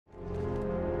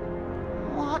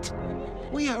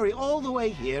We hurry all the way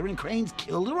here and Crane's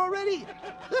killed her already?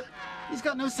 He's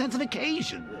got no sense of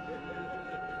occasion.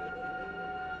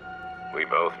 We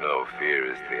both know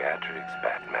fear is theatrics,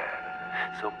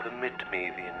 Batman. So permit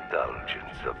me the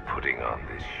indulgence of putting on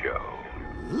this show.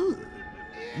 Ooh.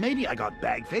 Maybe I got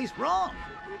bag-faced wrong.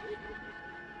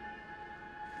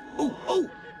 Oh,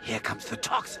 here comes the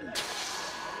toxin.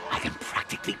 I can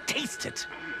practically taste it.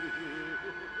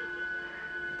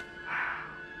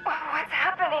 What's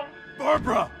happening?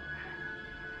 Barbra!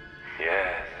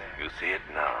 Yes, you see it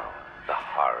now. The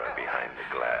horror behind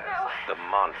the glass. No. The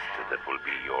monster that will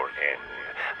be your end.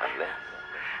 Unless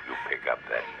you pick up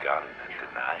that gun and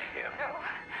deny him.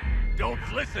 No.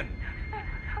 Don't listen!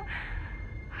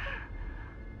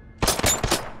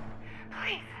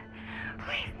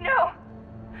 Please, no!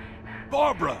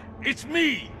 Barbra, it's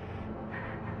me!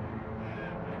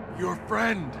 Your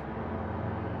friend.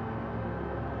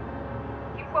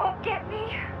 You won't get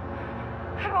me.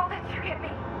 I won't let you get me.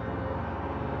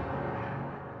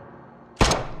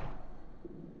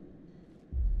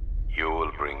 You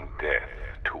will bring death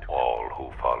to all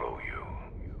who follow you.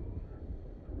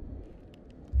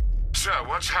 Sir,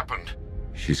 what's happened?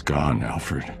 She's gone,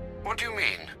 Alfred. What do you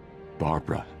mean?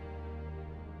 Barbra.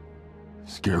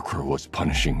 Scarecrow was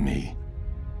punishing me.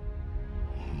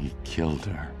 He killed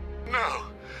her. No.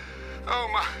 Oh,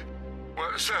 my...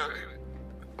 Well, sir,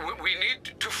 we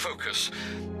need to focus.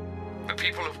 The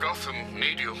people of Gotham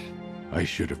need you. I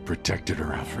should have protected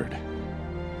her, Alfred.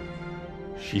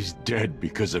 She's dead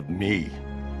because of me.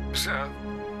 Sir,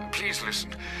 please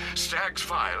listen. Stagg's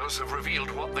files have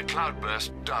revealed what the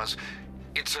cloudburst does.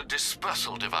 It's a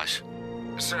dispersal device.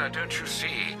 Sir, don't you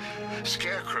see?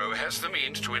 Scarecrow has the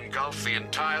means to engulf the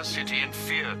entire city in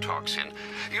fear toxin.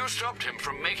 You stopped him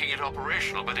from making it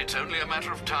operational, but it's only a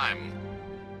matter of time.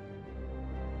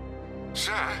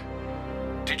 Sir,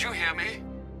 did you hear me?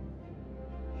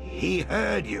 He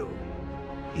heard you.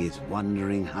 He's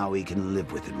wondering how he can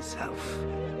live with himself.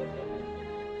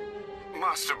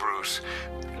 Master Bruce,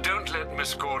 don't let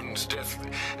Miss Gordon's death...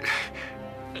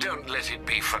 Don't let it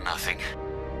be for nothing.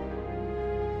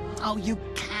 Oh, you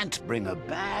can't bring her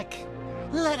back.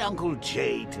 Let Uncle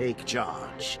Jay take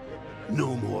charge.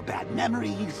 No more bad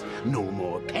memories, no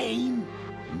more pain,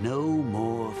 no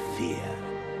more fear.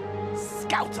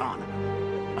 Scouts on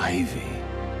her. Ivy.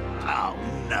 Oh,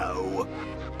 no.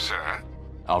 Sir?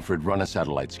 Alfred, run a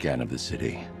satellite scan of the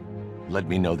city. Let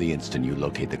me know the instant you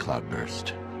locate the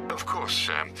cloudburst. Of course,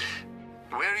 sir.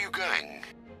 Where are you going?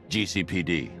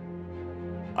 GCPD.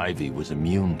 Ivy was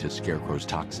immune to Scarecrow's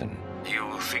toxin.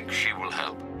 You think she will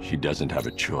help? She doesn't have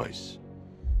a choice.